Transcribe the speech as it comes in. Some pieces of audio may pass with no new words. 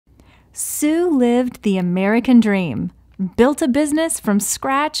Sue lived the American dream, built a business from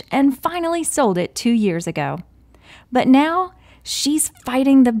scratch, and finally sold it 2 years ago. But now, she's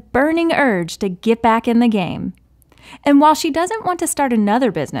fighting the burning urge to get back in the game. And while she doesn't want to start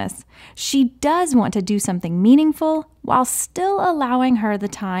another business, she does want to do something meaningful while still allowing her the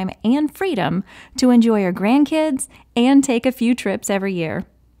time and freedom to enjoy her grandkids and take a few trips every year.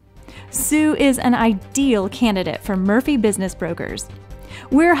 Sue is an ideal candidate for Murphy Business Brokers.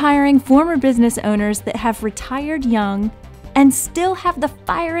 We're hiring former business owners that have retired young and still have the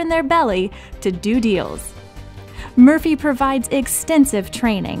fire in their belly to do deals. Murphy provides extensive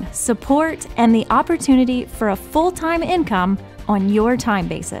training, support, and the opportunity for a full-time income on your time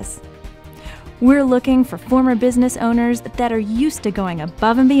basis. We're looking for former business owners that are used to going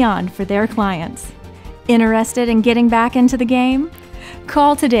above and beyond for their clients. Interested in getting back into the game?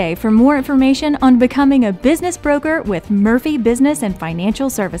 Call today for more information on becoming a business broker with Murphy Business and Financial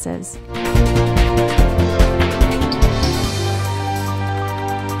Services.